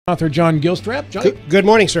Author John Gilstrap. John? Good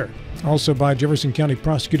morning, sir. Also by Jefferson County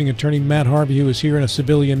Prosecuting Attorney Matt Harvey, who is here in a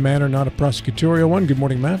civilian manner, not a prosecutorial one. Good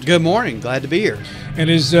morning, Matt. Good morning. Glad to be here. And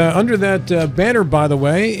is under that banner, by the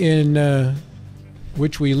way, in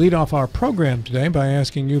which we lead off our program today by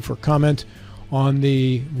asking you for comment on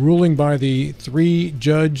the ruling by the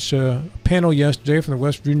three-judge panel yesterday from the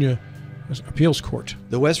West Virginia Appeals Court.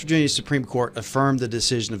 The West Virginia Supreme Court affirmed the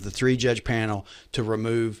decision of the three-judge panel to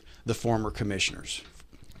remove the former commissioners.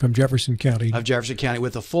 From Jefferson County. Of Jefferson County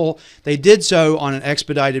with a full, they did so on an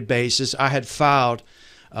expedited basis. I had filed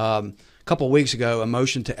a couple of weeks ago a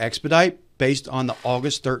motion to expedite based on the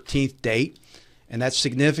August 13th date, and that's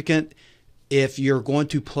significant. If you're going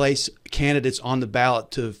to place candidates on the ballot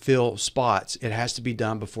to fill spots, it has to be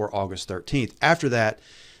done before August 13th. After that,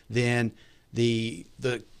 then the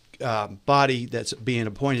body that's being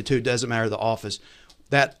appointed to, doesn't matter the office,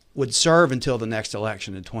 that would serve until the next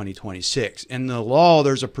election in 2026. In the law,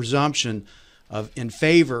 there's a presumption in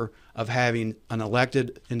favor of having an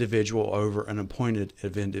elected individual over an appointed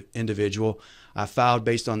individual. I filed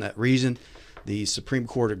based on that reason. The Supreme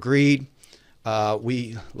Court agreed.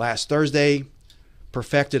 We, last Thursday,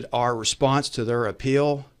 perfected our response to their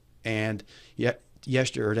appeal, and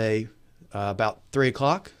yesterday, about 3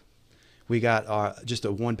 o'clock, we got just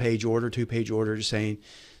a one-page order, two-page order just saying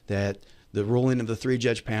that the ruling of the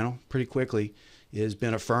three-judge panel pretty quickly has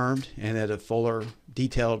been affirmed and that a fuller,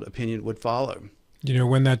 detailed opinion would follow. You know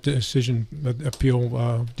when that decision,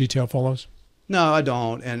 appeal detail follows? No, I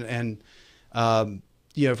don't. And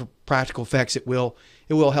you know, for practical effects, it will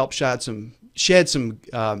help shed some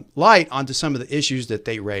light onto some of the issues that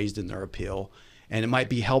they raised in their appeal, and it might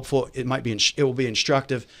be helpful. It will be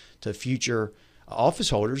instructive to future office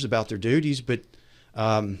holders about their duties. But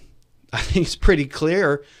I think it's pretty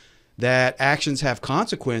clear that actions have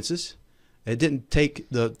consequences. It didn't take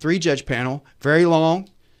the three-judge panel very long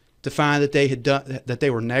to find that they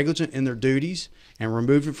were negligent in their duties and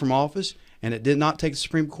removed them from office, and it did not take the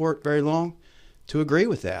Supreme Court very long to agree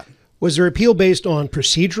with that. Was their appeal based on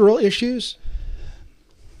procedural issues?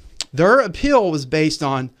 Their appeal was based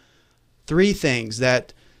on three things: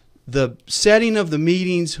 that the setting of the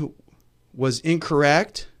meetings was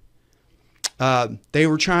incorrect. They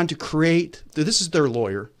were trying to create, this is their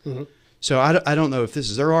lawyer, so I don't know if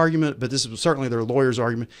this is their argument, but this is certainly their lawyer's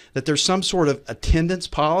argument, that there's some sort of attendance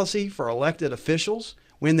policy for elected officials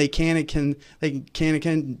when they can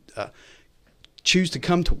choose to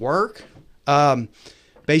come to work,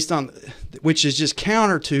 based on, which is just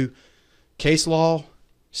counter to case law,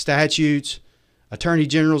 statutes, Attorney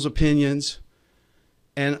General's opinions,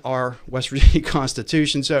 and our West Virginia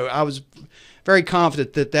Constitution. So I was very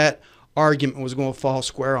confident that that argument was going to fall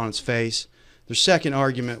square on its face. Their second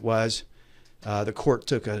argument was the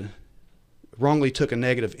court wrongly took a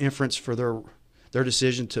negative inference for their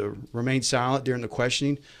decision to remain silent during the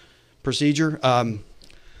questioning procedure. I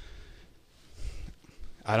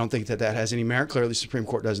don't think that has any merit. Clearly, the Supreme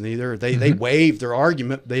Court doesn't either. They waived their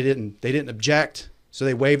argument. They didn't object, so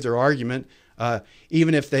they waived their argument.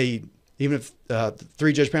 Even if the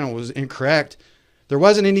three-judge panel was incorrect, there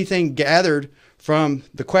wasn't anything gathered from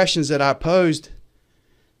the questions that I posed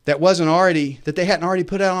that they hadn't already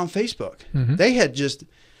put out on Facebook. They had just,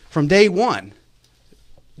 from day one,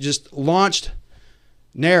 just launched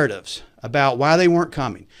narratives about why they weren't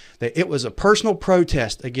coming. That it was a personal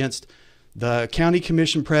protest against the county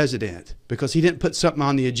commission president because he didn't put something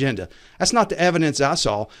on the agenda. That's not the evidence I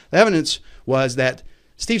saw. The evidence was that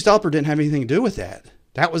Steve Stolper didn't have anything to do with that.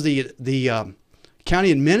 That was the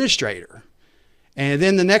county administrator. And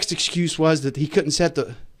then the next excuse was that he couldn't set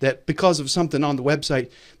that because of something on the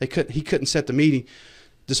website, he couldn't set the meeting,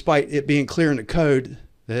 despite it being clear in the code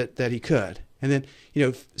that he could. And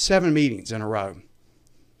then, 7 meetings in a row,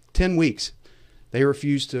 10 weeks, they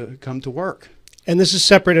refused to come to work. And this is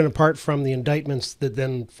separate and apart from the indictments that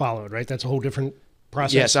then followed, right? That's a whole different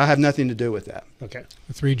process? Yes, I have nothing to do with that. Okay.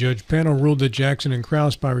 The three-judge panel ruled that Jackson and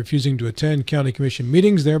Krause, by refusing to attend county commission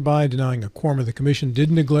meetings, thereby denying a quorum of the commission,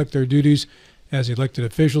 did neglect their duties as elected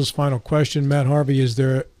officials. Final question, Matt Harvey, is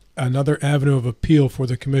there another avenue of appeal for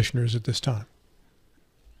the commissioners at this time?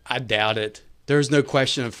 I doubt it. There's no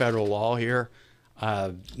question of federal law here.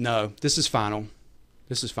 No, this is final.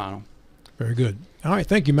 This is final. Very good. All right,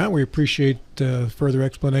 thank you, Matt. We appreciate further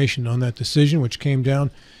explanation on that decision, which came down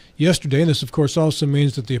yesterday. And this, of course, also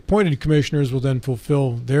means that the appointed commissioners will then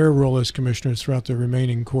fulfill their role as commissioners throughout the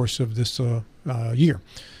remaining course of this year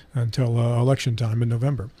until election time in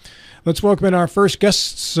November. Let's welcome in our first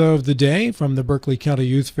guests of the day from the Berkeley County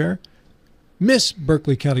Youth Fair, Miss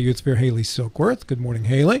Berkeley County Youth Fair Hayley Silkworth. Good morning,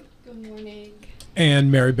 Hayley. Good morning.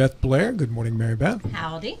 And Mary Beth Blair. Good morning, Mary Beth.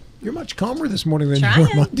 Howdy. You're much calmer this morning than Trying. you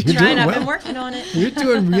were Monday. You're Trying. doing I've well. been working on it. You're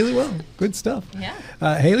doing really well. Good stuff.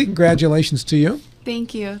 Yeah. Haley, congratulations to you.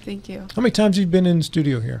 Thank you. Thank you. How many times have you been in the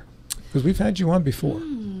studio here? Because we've had you on before.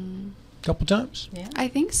 A couple times? Yeah. I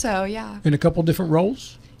think so, yeah. In a couple different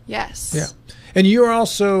roles? Yes. Yeah. And you're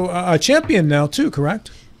also a champion now, too,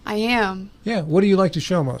 correct? I am. Yeah. What do you like to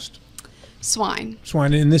show most? Swine.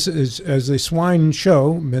 Swine. And this is, as a swine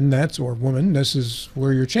show, men, that's, or woman, this is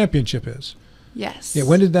where your championship is. Yes. Yeah.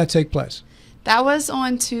 When did that take place? That was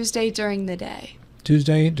on Tuesday during the day.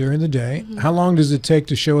 Tuesday during the day. How long does it take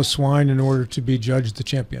to show a swine in order to be judged the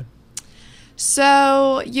champion?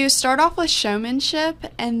 So you start off with showmanship,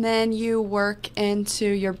 and then you work into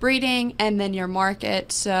your breeding and then your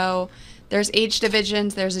market. So there's age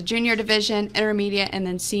divisions. There's a junior division, intermediate, and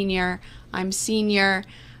then senior. I'm senior.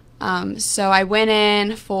 So I went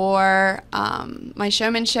in for my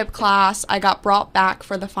showmanship class. I got brought back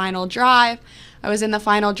for the final drive. I was in the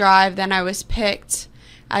final drive. Then I was picked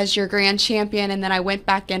as your grand champion, and then I went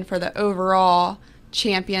back in for the overall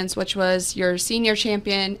champions, which was your senior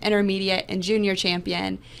champion, intermediate, and junior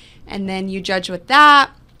champion. And then you judge with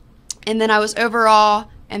that. And then I was overall,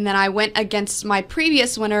 and then I went against my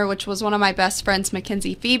previous winner, which was one of my best friends,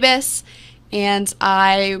 Mackenzie Phoebus, and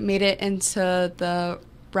I made it into the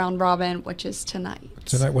round robin, which is tonight.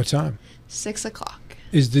 Tonight, what time? 6 o'clock.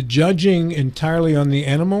 Is the judging entirely on the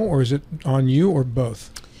animal, or is it on you, or both?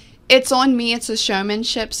 It's on me. It's a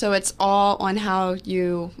showmanship, so it's all on how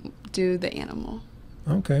you do the animal.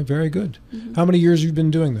 Okay, very good. How many years have you been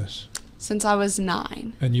doing this? Since I was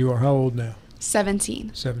 9. And you are how old now?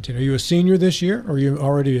 17. 17. Are you a senior this year, or you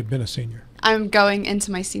already have been a senior? I'm going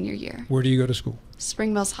into my senior year. Where do you go to school?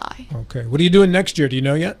 Spring Mills High. Okay. What are you doing next year? Do you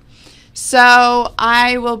know yet? So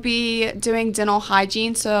I will be doing dental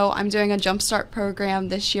hygiene. So I'm doing a jumpstart program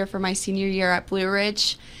this year for my senior year at Blue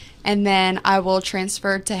Ridge. And then I will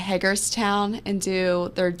transfer to Hagerstown and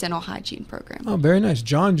do their dental hygiene program. Oh, very nice.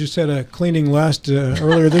 John just had a cleaning last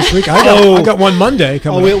earlier this week. I got one Monday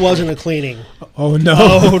coming. Oh, it wasn't a cleaning. Oh, no.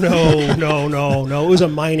 Oh, no. It was a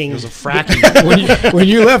mining. It was a fracking. when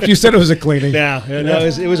you left, you said it was a cleaning. Yeah, no,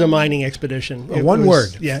 it was a mining expedition. It One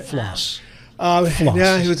was- word. Yeah. Floss.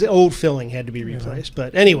 Yeah, it was old filling had to be replaced.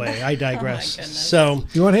 But anyway, I digress. goodness. So,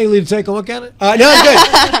 You want Haley to take a look at it? no, I'm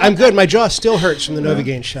good. I'm good. My jaw still hurts from the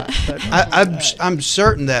Novogaine shot. But I'm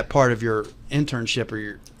certain that part of your internship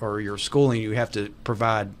or your schooling, you have to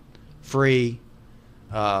provide free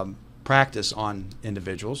practice on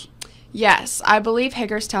individuals. Yes, I believe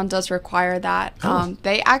Hagerstown does require that.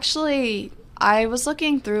 They actually, I was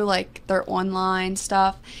looking through like their online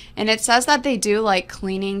stuff, and it says that they do like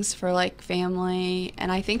cleanings for like family,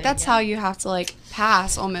 and I think that's how you have to like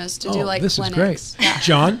pass almost to do like this clinics. is great.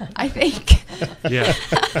 John? I think. Yeah.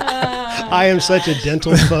 I am such a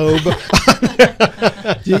dental phobe.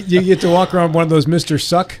 you get to walk around one of those Mr.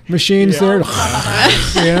 Suck machines there.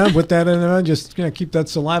 Yeah, put that in there. Just keep that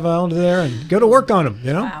saliva out of there and go to work on them,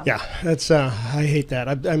 Wow. Yeah, that's. I hate that.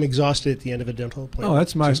 I'm exhausted at the end of a dental appointment. Oh,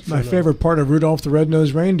 that's my Just for favorite part of Rudolph the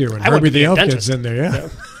Red-Nosed Reindeer when I want Herbie to be the a Elf dentist. gets in there, yeah.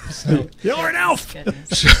 So, You're an elf!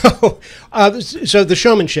 Goodness. so the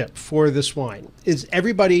showmanship for the swine is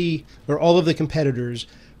everybody or all of the competitors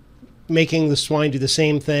making the swine do the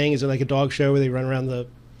same thing? Is it like a dog show where they run around the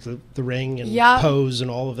ring and Yeah. pose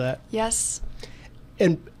and all of that? Yes.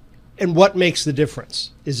 And what makes the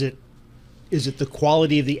difference? Is it the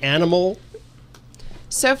quality of the animal?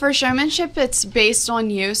 So for showmanship, it's based on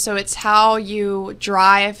you. So it's how you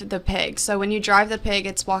drive the pig. So when you drive the pig,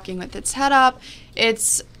 it's walking with its head up.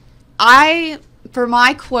 For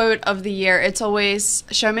my quote of the year, it's always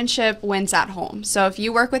showmanship wins at home. So if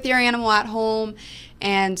you work with your animal at home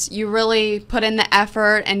and you really put in the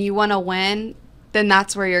effort and you want to win, then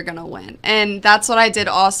that's where you're going to win. And that's what I did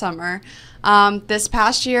all summer. This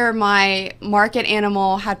past year, my market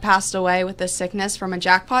animal had passed away with a sickness from a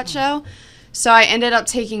jackpot show. So I ended up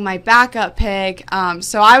taking my backup pig.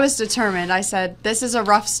 So I was determined. I said, this is a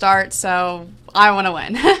rough start, so I want to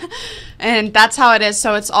win. And that's how it is.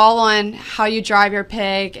 So it's all on how you drive your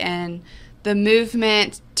pig and the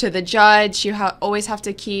movement to the judge. You always have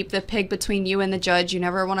to keep the pig between you and the judge. You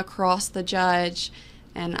never want to cross the judge.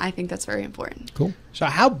 And I think that's very important. Cool. So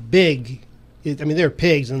how big? There are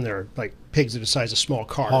pigs, and they're like pigs that are the size of small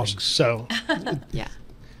cars. Hogs. So Yeah.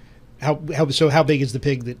 how big is the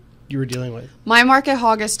pig that you were dealing with? My market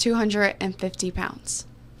hog is 250 pounds.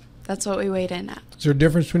 That's what we weighed in at. Is there a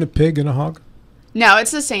difference between a pig and a hog? No,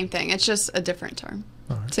 it's the same thing. It's just a different term.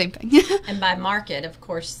 All right. Same thing. And by market, of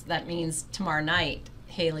course, that means tomorrow night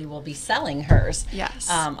Hayley will be selling hers. Yes.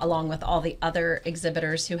 Along with all the other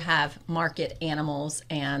exhibitors who have market animals.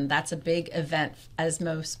 And that's a big event, as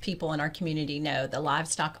most people in our community know. The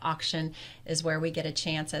livestock auction is where we get a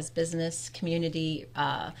chance as business community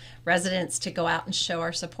residents to go out and show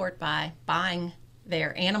our support by buying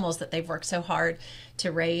their animals that they've worked so hard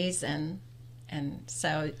to raise. And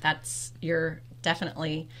so that's, you're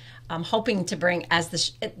definitely hoping to bring,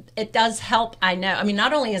 as it does help, I know. I mean,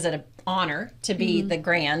 not only is it an honor to be the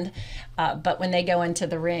grand, but when they go into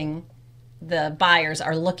the ring, the buyers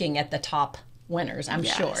are looking at the top winners, I'm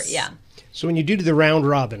sure. Yeah. So when you do the round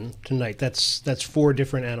robin tonight, that's 4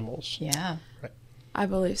 different animals. Yeah. Right. I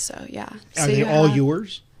believe so, yeah. Are So they you all have-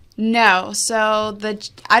 yours? No. So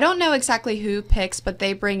I don't know exactly who picks, but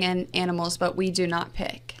they bring in animals, but we do not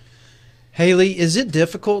pick. Hayley, is it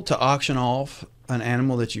difficult to auction off an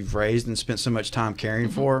animal that you've raised and spent so much time caring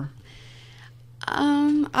for?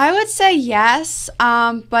 I would say yes,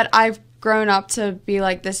 but I've grown up to be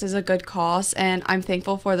like, this is a good cause, and I'm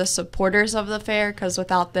thankful for the supporters of the fair, because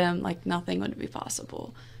without them, like, nothing would be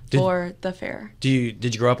possible for the fair. Did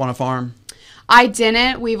you grow up on a farm? I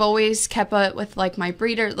didn't. We've always kept up with, like, my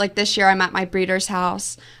breeder. Like, this year I'm at my breeder's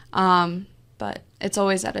house, but it's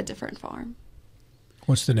always at a different farm.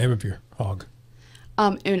 What's the name of your hog?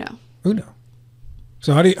 Uno. Uno.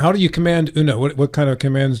 So how do you command Uno? What kind of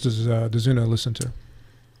commands does Uno listen to?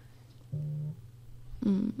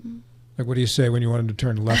 Like, what do you say when you want him to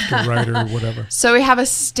turn left or right or whatever? So we have a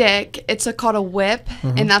stick. It's called a whip,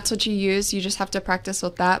 and that's what you use. You just have to practice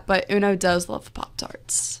with that. But Uno does love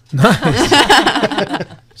Pop-Tarts. Nice.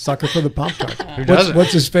 Sucker for the Pop-Tart. Who doesn't?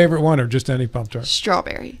 What's his favorite one, or just any Pop-Tart?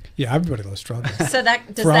 Strawberry. Yeah, everybody loves strawberry. So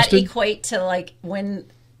that does Frosted? that equate to, like,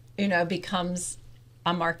 when becomes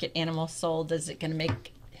a market animal sold, is it going to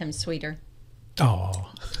make him sweeter?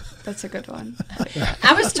 Oh, That's a good one.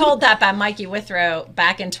 I was told that by Mikey Withrow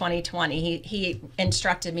back in 2020. He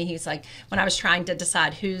instructed me. He's like, when I was trying to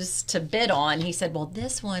decide who's to bid on, he said, well,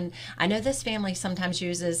 this one, I know this family sometimes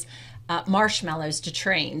uses marshmallows to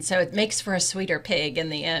train, so it makes for a sweeter pig in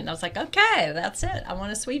the end. I was like, okay, that's it. I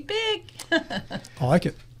want a sweet pig. I like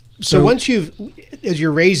it. So once as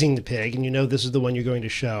you're raising the pig and you know this is the one you're going to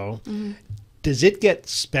show, does it get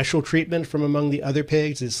special treatment from among the other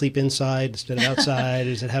pigs? Does it sleep inside instead of outside?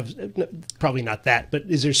 Does it have, probably not that, but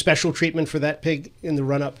is there special treatment for that pig in the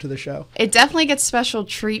run up to the show? It definitely gets special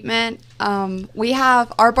treatment. We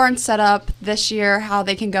have our barn set up this year how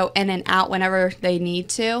they can go in and out whenever they need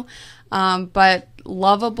to. But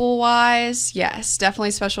lovable wise, yes,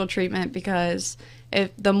 definitely special treatment, because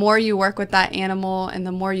the more you work with that animal and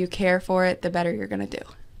the more you care for it, the better you're going to do.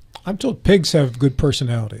 I'm told pigs have good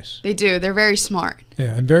personalities. They do. They're very smart.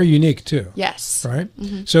 Yeah, and very unique too. Yes. Right?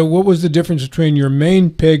 So what was the difference between your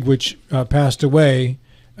main pig, which passed away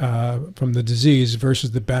from the disease,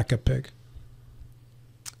 versus the backup pig?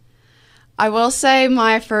 I will say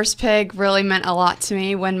my first pig really meant a lot to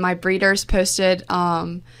me. When my breeders posted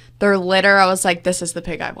their litter, I was like, this is the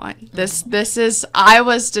pig I want. I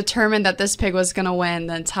was determined that this pig was going to win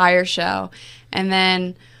the entire show. And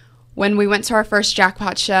then when we went to our first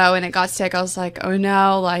jackpot show and it got sick, I was like, oh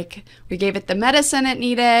no, like, we gave it the medicine it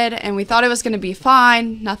needed and we thought it was going to be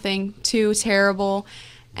fine, nothing too terrible.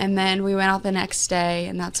 And then we went out the next day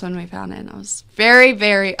and that's when we found it. And I was very,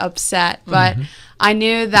 very upset, but I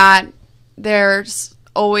knew that there's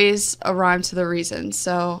always a rhyme to the reason.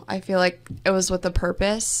 So I feel like it was with a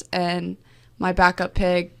purpose, and my backup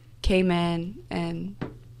pig came in and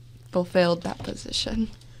fulfilled that position.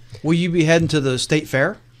 Will you be heading to the state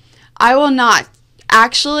fair? I will not.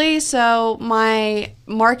 Actually, so my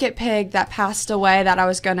market pig that passed away that I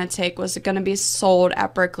was going to take was going to be sold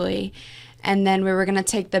at Berkeley, and then we were going to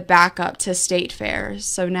take the backup to state fairs.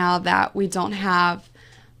 So now that we don't have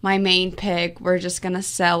my main pig, we're just going to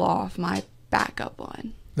sell off my backup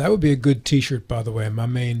one. That would be a good T-shirt, by the way. My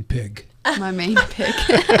main pig. My main pig.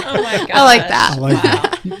 Oh my god! I like that. I like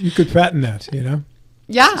that. You could patent that. You know.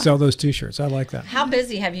 Yeah. Sell those T-shirts. I like that. How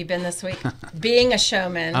busy have you been this week? Being a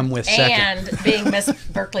showman, I'm with and second. being Miss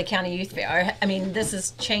Berkeley County Youth Fair. I mean, this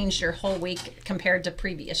has changed your whole week compared to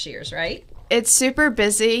previous years, right? It's super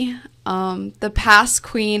busy. The past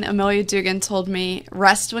queen, Amelia Dugan, told me,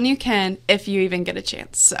 rest when you can, if you even get a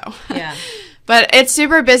chance. So Yeah. But it's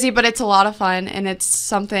super busy, but it's a lot of fun, and it's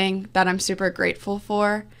something that I'm super grateful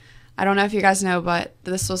for. I don't know if you guys know, but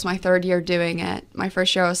this was my third year doing it. My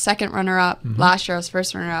first year I was second runner-up. Last year I was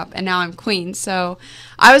first runner-up, and now I'm queen. So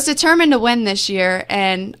I was determined to win this year,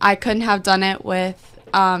 and I couldn't have done it with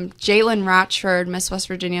Jalen Ratchford, Miss West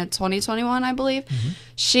Virginia 2021, I believe.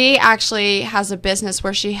 She actually has a business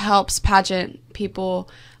where she helps pageant people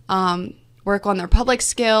work on their public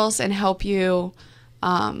skills and help you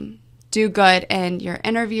do good in your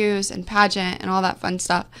interviews and pageant and all that fun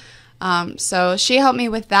stuff. So she helped me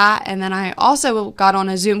with that. And then I also got on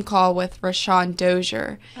a Zoom call with Rashawn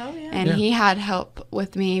Dozier. Oh, yeah. And he had help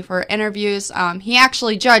with me for interviews. He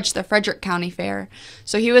actually judged the Frederick County Fair.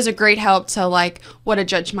 So he was a great help to, like, what a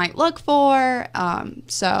judge might look for.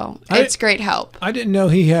 So it's great help. I didn't know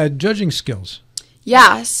he had judging skills.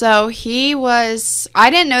 Yeah, so he was,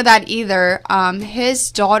 I didn't know that either.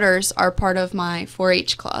 His daughters are part of my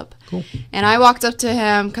 4-H club. Cool. And I walked up to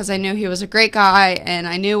him because I knew he was a great guy and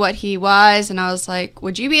I knew what he was. And I was like,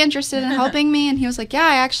 would you be interested in helping me? And he was like, yeah,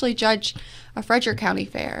 I actually judged a Frederick County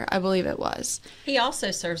Fair, I believe it was. He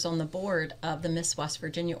also serves on the board of the Miss West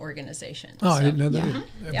Virginia organization. Oh, I didn't know that.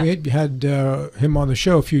 We had him on the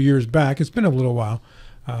show a few years back. It's been a little while.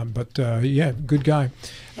 But yeah, good guy.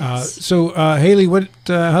 So Hayley,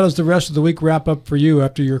 how does the rest of the week wrap up for you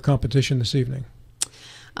after your competition this evening?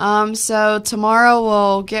 So tomorrow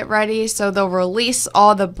we'll get ready. So they'll release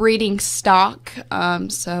all the breeding stock,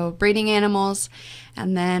 so breeding animals,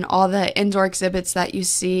 and then all the indoor exhibits that you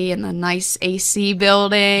see in the nice AC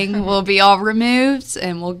building will be all removed,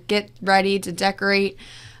 and we'll get ready to decorate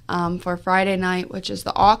for Friday night, which is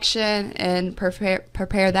the auction, and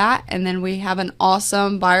prepare that. And then we have an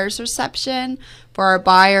awesome buyer's reception for our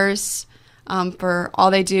buyers for all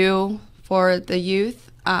they do for the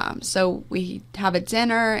youth. So we have a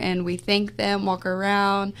dinner and we thank them, walk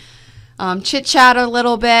around, chit-chat a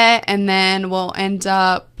little bit, and then we'll end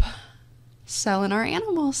up selling our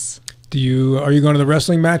animals. Are you going to the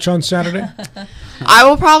wrestling match on Saturday? I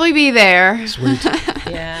will probably be there. Sweet.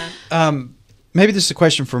 Yeah. Maybe this is a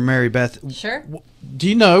question for Mary Beth. Sure. Do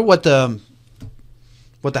you know what the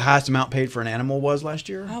highest amount paid for an animal was last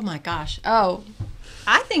year? Oh my gosh. Oh,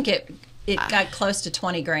 I think it got close to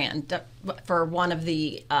 20 grand for one of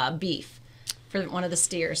the beef, for one of the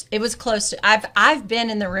steers. It was close to. I've been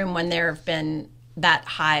in the room when there have been that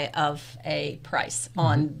high of a price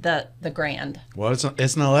on the grand. Well, it's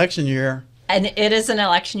an election year. And it is an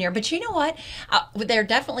election year, but you know what? There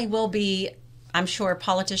definitely will be, I'm sure,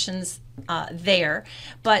 politicians there,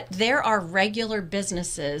 but there are regular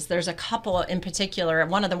businesses. There's a couple in particular.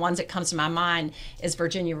 One of the ones that comes to my mind is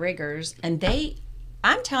Virginia Riggers, and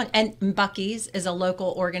I'm telling, and Bucky's is a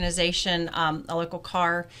local organization, a local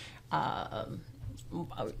car, I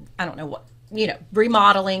don't know what,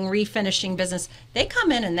 remodeling, refinishing business. They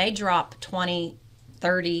come in and they drop 20,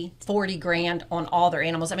 30, 40 grand on all their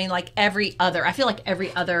animals. I mean, I feel like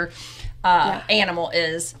every other animal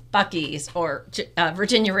is Bucky's or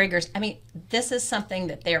Virginia Riggers. I mean, this is something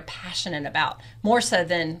that they're passionate about, more so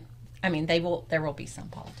than, there will be some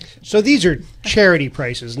politicians. So these are charity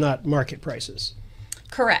prices, not market prices.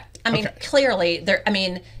 Correct. Okay. Clearly, yes.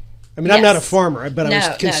 I'm not a farmer, but I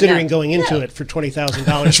was considering going into it for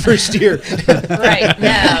 $20,000 per steer. Right.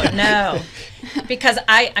 No. Because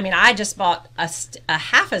I just bought a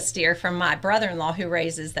half a steer from my brother-in-law who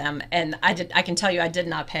raises them, and I can tell you I did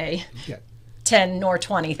not pay 10 nor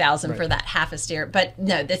 20,000 for that half a steer. But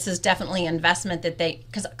no, this is definitely an investment that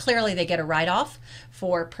because clearly they get a write-off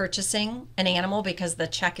for purchasing an animal because the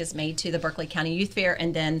check is made to the Berkeley County Youth Fair,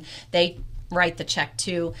 and then they write the check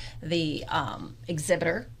to the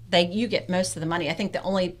exhibitor. You get most of the money. I think the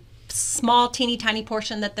only small teeny tiny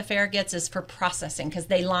portion that the fair gets is for processing, because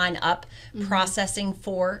they line up processing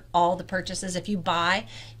for all the purchases. If you buy,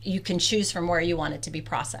 you can choose from where you want it to be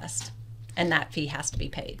processed, and that fee has to be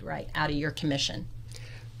paid right out of your commission.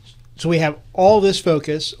 So we have all this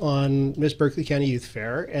focus on Miss Berkeley County Youth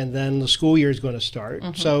Fair, and then the school year is going to start.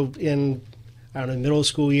 So in, middle of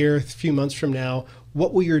school year, a few months from now,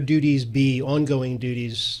 what will your duties be, ongoing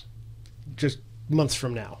duties, just months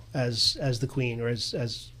from now as the queen or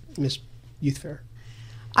as Miss Youth Fair?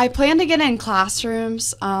 I plan to get in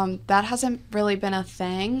classrooms. That hasn't really been a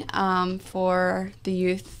thing for the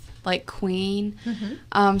youth, like queen.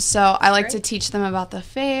 So I like to teach them about the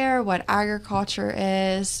fair, what agriculture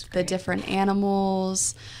is, the different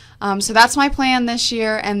animals. So that's my plan this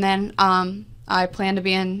year. And then I plan to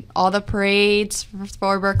be in all the parades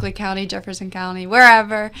for Berkeley County, Jefferson County,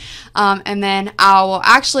 wherever. And then I will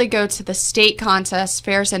actually go to the state contests,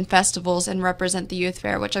 fairs, and festivals and represent the youth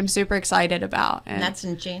fair, which I'm super excited about. And that's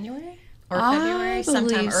in January or February,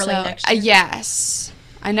 sometime early next year? Yes.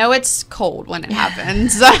 I know it's cold when it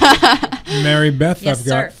happens. Mary Beth, Yes, I've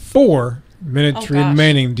got sir. 4 minutes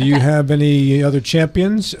remaining. Do you have any other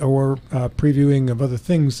champions or previewing of other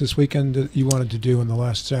things this weekend that you wanted to do on the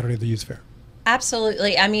last Saturday of the youth fair?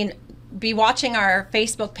 Absolutely. be watching our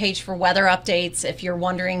Facebook page for weather updates. If you're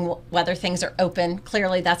wondering whether things are open,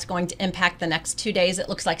 clearly that's going to impact the next 2 days. It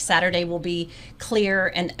looks like Saturday will be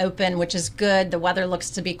clear and open, which is good. The weather looks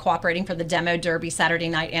to be cooperating for the demo derby Saturday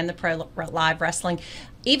night and the pro live wrestling.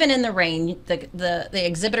 Even in the rain, the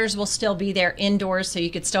exhibitors will still be there indoors, so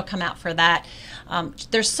you could still come out for that.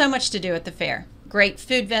 There's so much to do at the fair. Great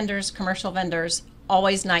food vendors, commercial vendors,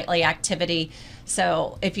 always nightly activity.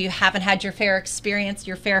 So if you haven't had your fair experience,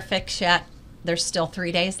 your fair fix yet, there's still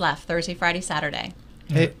 3 days left, Thursday, Friday, Saturday.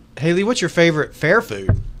 Hey, Hayley, what's your favorite fair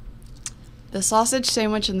food? The sausage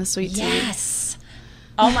sandwich and the sweet tea. Yes.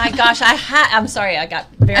 Oh my gosh, I'm sorry, I got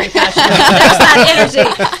very passionate. There's that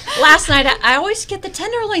energy. Last night, I always get the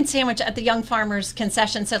tenderloin sandwich at the Young Farmers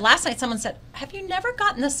concession. So last night someone said, have you never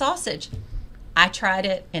gotten the sausage? I tried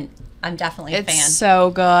it, and I'm definitely a fan. It's so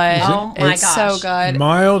good. Oh my it's gosh. so good.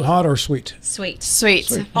 Mild, hot, or sweet? Sweet. Sweet.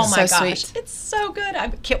 Oh my so gosh, sweet. it's so good. I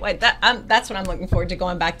can't wait. That's what I'm looking forward to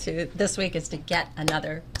going back to this week, is to get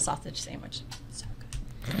another sausage sandwich. So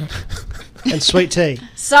good. And sweet tea.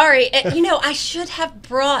 Sorry, I should have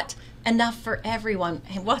brought enough for everyone.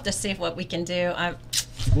 We'll have to see what we can do.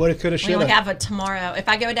 What it could have, We should only have. have it tomorrow. If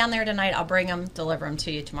I go down there tonight, I'll deliver them to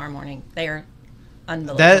you tomorrow morning. They are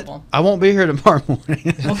unbelievable. I won't be here tomorrow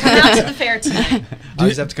morning. We'll come out to the fair tonight. I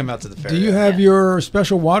just have to come out to the fair. Do you have your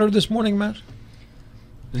special water this morning, Matt?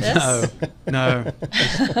 No, no.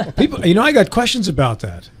 People, I got questions about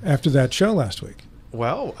that after that show last week.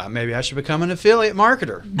 Well, maybe I should become an affiliate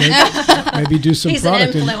marketer. Maybe do some He's an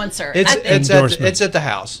product. influencer. It's at the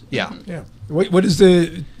house. Yeah. Yeah. What is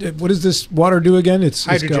this water do again? It's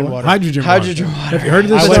Hydrogen got water. Hydrogen water. Hydrogen water. Have you heard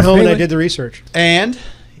of this? I went stuff, home and I Hayley? did the research. And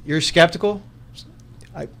you're skeptical,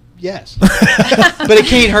 Yes. but it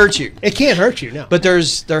can't hurt you. It can't hurt you, no. But there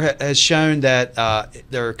has shown that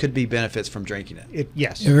there could be benefits from drinking it.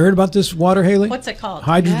 Yes. Have you heard about this water, Haley? What's it called?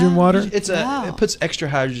 Hydrogen Yeah. water. It puts extra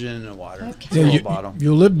hydrogen in the water. Okay. It's a little bottle.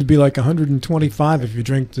 You'll live to be like 125 if you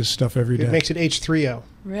drink this stuff every day. It makes it H3O.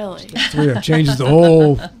 Really? It changes the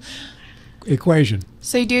whole equation.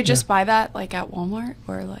 So you do just buy that like at Walmart,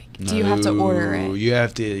 or like do you have to order No, it? You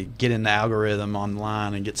have to get in the algorithm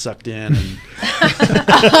online and get sucked in. And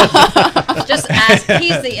Just ask.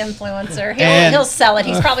 He's the influencer. He'll sell it.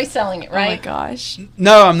 He's probably selling it, Oh my right? gosh.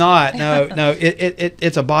 no, I'm not. No.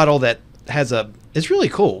 It's a bottle that has it's really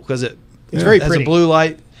cool because it's very has pretty. a blue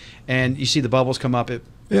light, and you see the bubbles come up. It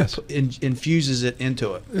Yes. infuses it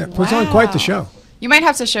into it. Yeah, puts on quite the Wow. show. You might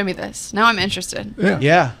have to show me this. Now I'm interested. Yeah.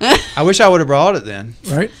 Yeah, I wish I would have brought it then,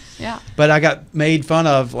 Right? Yeah. but I got made fun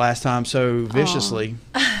of last time so viciously.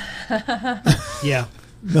 Yeah.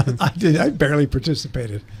 I barely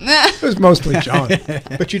participated. It was mostly John.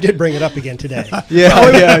 But you did bring it up again today.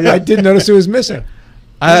 I did notice it was missing.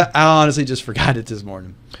 I honestly just forgot it this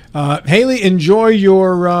morning. Haley, enjoy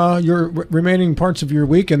your remaining parts of your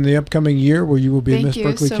week and the upcoming year where you will be Thank Miss you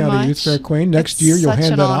Berkeley so County Youth much. Fair Queen. Next It's year, you'll such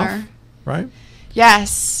hand an that honor. off, right?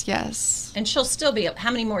 Yes. Yes. And she'll still be.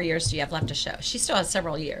 How many more years do you have left to show? She still has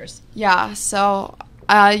several years. Yeah. So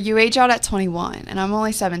you age out at 21, and I'm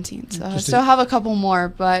only 17, so I Just still have a couple more.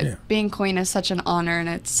 But Yeah. being queen is such an honor, and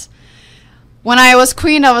it's. When I was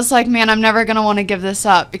queen, I was like, man, I'm never going to want to give this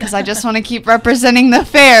up because I just want to keep representing the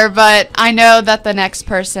fair. But I know that the next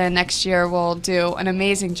person next year will do an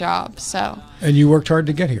amazing job. So, And you worked hard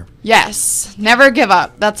to get here. yes, never give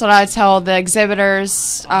up. That's what I tell the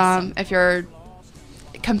exhibitors. If you're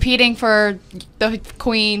competing for the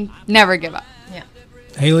queen, never give up. Yeah.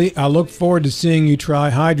 Haley, I look forward to seeing you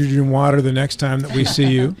try hydrogen water the next time that we see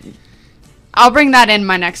you. I'll bring that in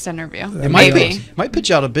my next interview. Maybe. Might put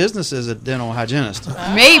you out of business as a dental hygienist.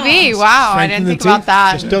 Maybe. Wow. I didn't Strengthen the think about teeth.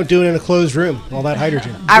 that. Just don't do it in a closed room, all that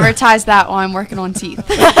hydrogen. Advertise that while I'm working on teeth.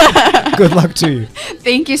 Good luck to you.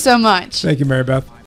 Thank you so much. Thank you, Mary Beth.